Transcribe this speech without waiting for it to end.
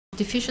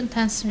Diffusion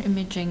tensor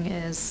imaging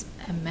is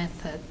a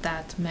method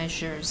that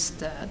measures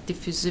the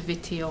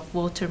diffusivity of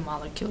water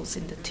molecules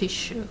in the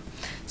tissue.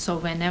 So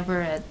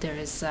whenever there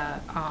is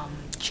a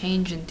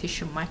change in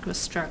tissue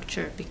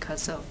microstructure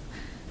because of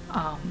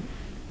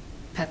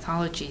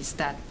pathologies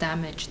that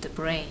damage the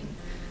brain,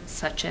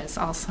 such as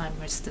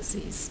Alzheimer's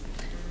disease,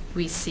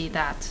 we see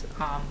that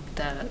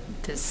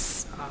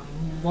this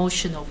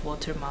motion of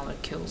water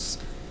molecules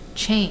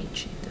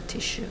change in the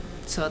tissue.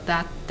 So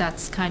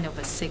that's kind of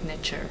a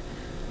signature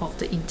of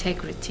the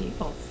integrity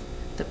of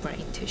the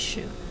brain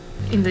tissue.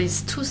 In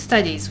these two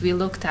studies, we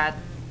looked at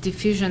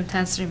diffusion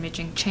tensor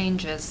imaging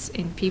changes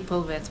in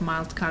people with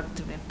mild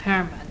cognitive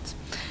impairment.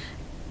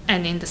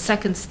 And in the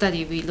second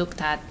study, we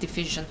looked at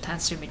diffusion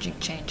tensor imaging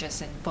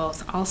changes in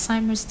both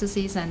Alzheimer's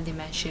disease and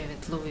dementia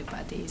with Lewy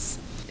bodies.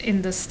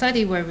 In the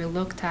study where we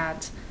looked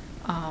at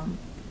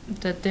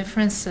the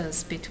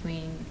differences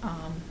between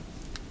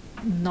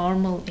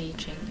normal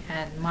aging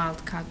and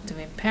mild cognitive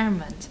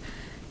impairment,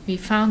 we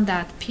found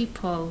that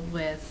people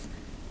with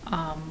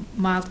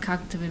mild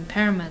cognitive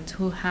impairment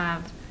who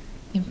have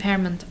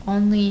impairment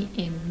only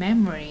in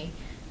memory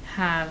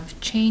have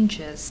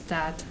changes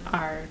that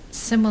are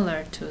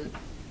similar to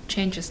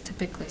changes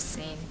typically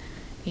seen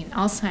in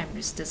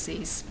Alzheimer's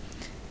disease.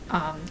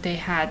 They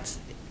had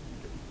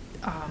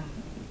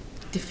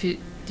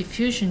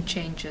diffusion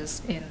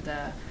changes in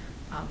the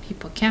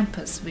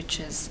hippocampus, which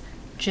is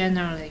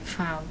generally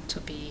found to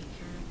be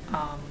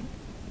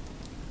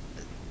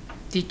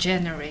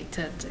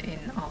degenerated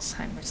in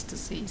Alzheimer's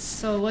disease.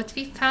 So what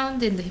we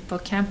found in the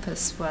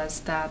hippocampus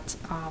was that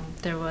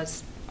there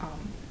was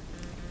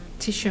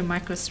tissue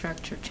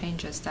microstructure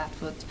changes that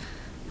would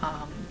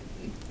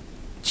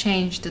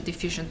change the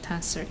diffusion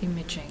tensor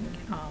imaging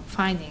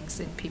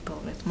findings in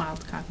people with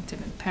mild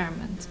cognitive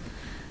impairment,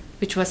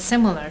 which was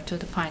similar to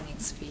the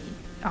findings we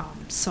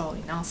saw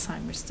in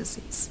Alzheimer's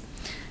disease.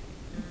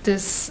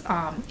 This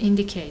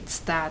indicates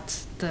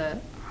that the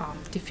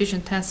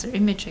diffusion tensor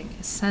imaging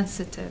is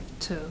sensitive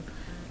to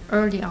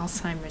early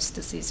Alzheimer's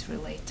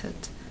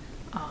disease-related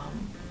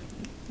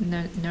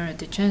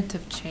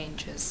neurodegenerative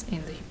changes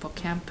in the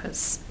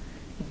hippocampus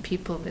in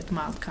people with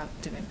mild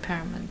cognitive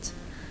impairment.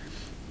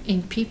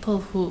 In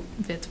people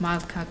with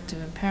mild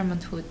cognitive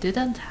impairment who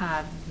didn't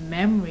have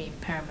memory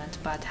impairment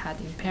but had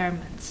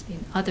impairments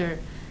in other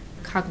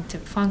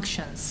cognitive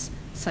functions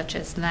such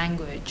as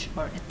language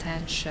or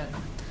attention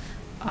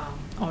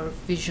or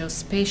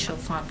visuospatial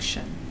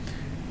function,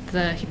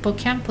 the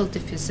hippocampal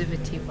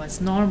diffusivity was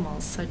normal,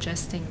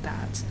 suggesting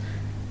that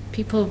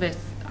people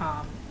with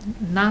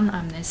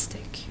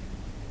non-amnestic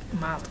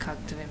mild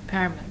cognitive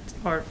impairment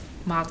or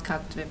mild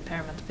cognitive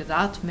impairment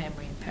without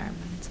memory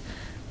impairment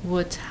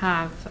would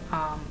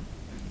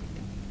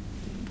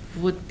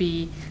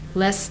be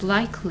less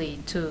likely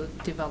to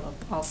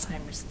develop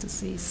Alzheimer's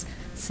disease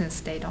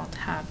since they don't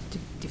have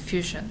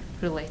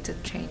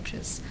diffusion-related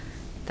changes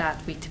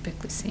that we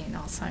typically see in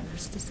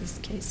Alzheimer's disease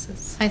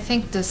cases. I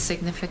think the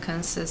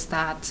significance is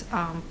that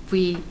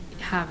we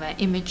have an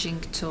imaging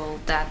tool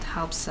that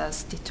helps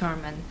us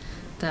determine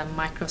the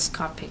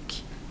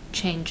microscopic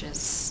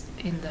changes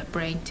in the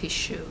brain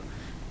tissue,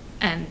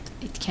 and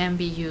it can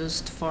be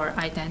used for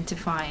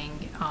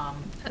identifying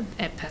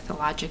a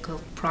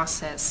pathological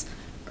process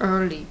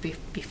early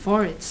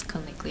before it's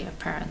clinically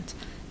apparent.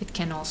 It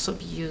can also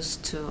be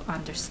used to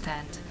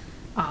understand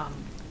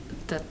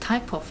the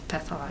type of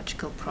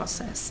pathological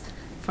process.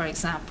 For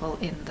example,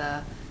 in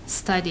the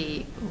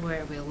study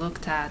where we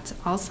looked at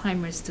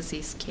Alzheimer's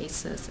disease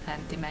cases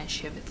and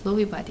dementia with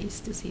Lewy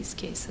bodies disease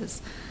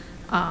cases,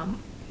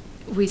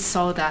 we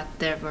saw that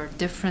there were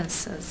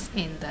differences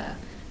in the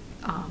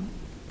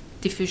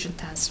diffusion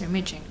tensor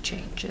imaging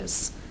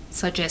changes,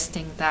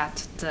 suggesting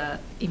that the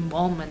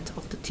involvement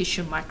of the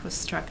tissue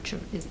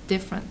microstructure is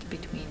different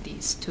between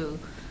these two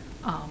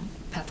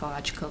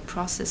pathological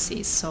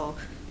processes. So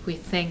we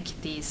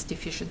think these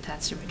diffusion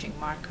tensor imaging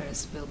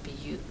markers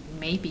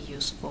may be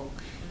useful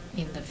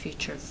in the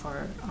future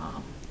for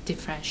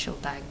differential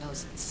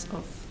diagnosis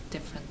of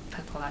different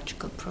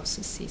pathological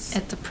processes.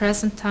 At the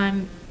present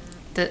time,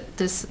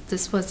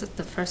 this was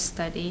the first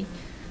study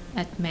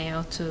at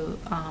Mayo to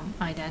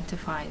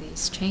identify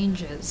these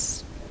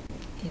changes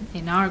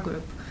in our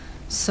group.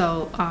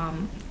 So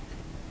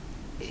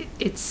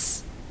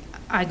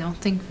I don't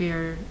think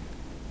we're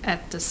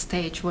at the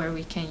stage where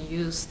we can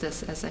use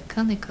this as a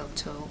clinical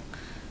tool,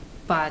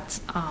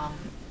 but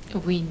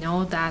we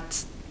know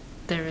that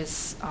there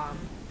is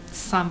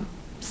some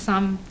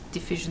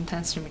diffusion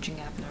tensor imaging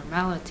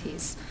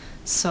abnormalities.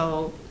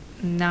 So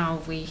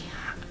now we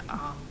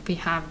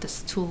have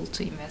this tool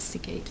to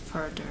investigate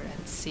further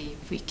and see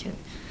if we can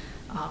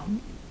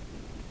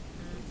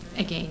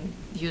again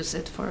use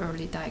it for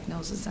early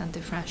diagnosis and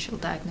differential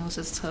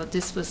diagnosis. So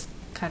this was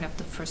kind of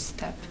the first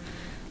step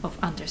of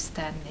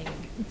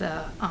understanding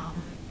the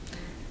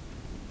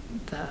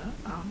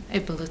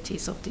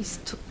abilities of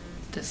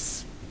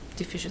this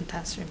diffusion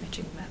tensor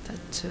imaging method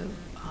to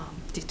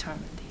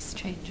determine these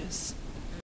changes.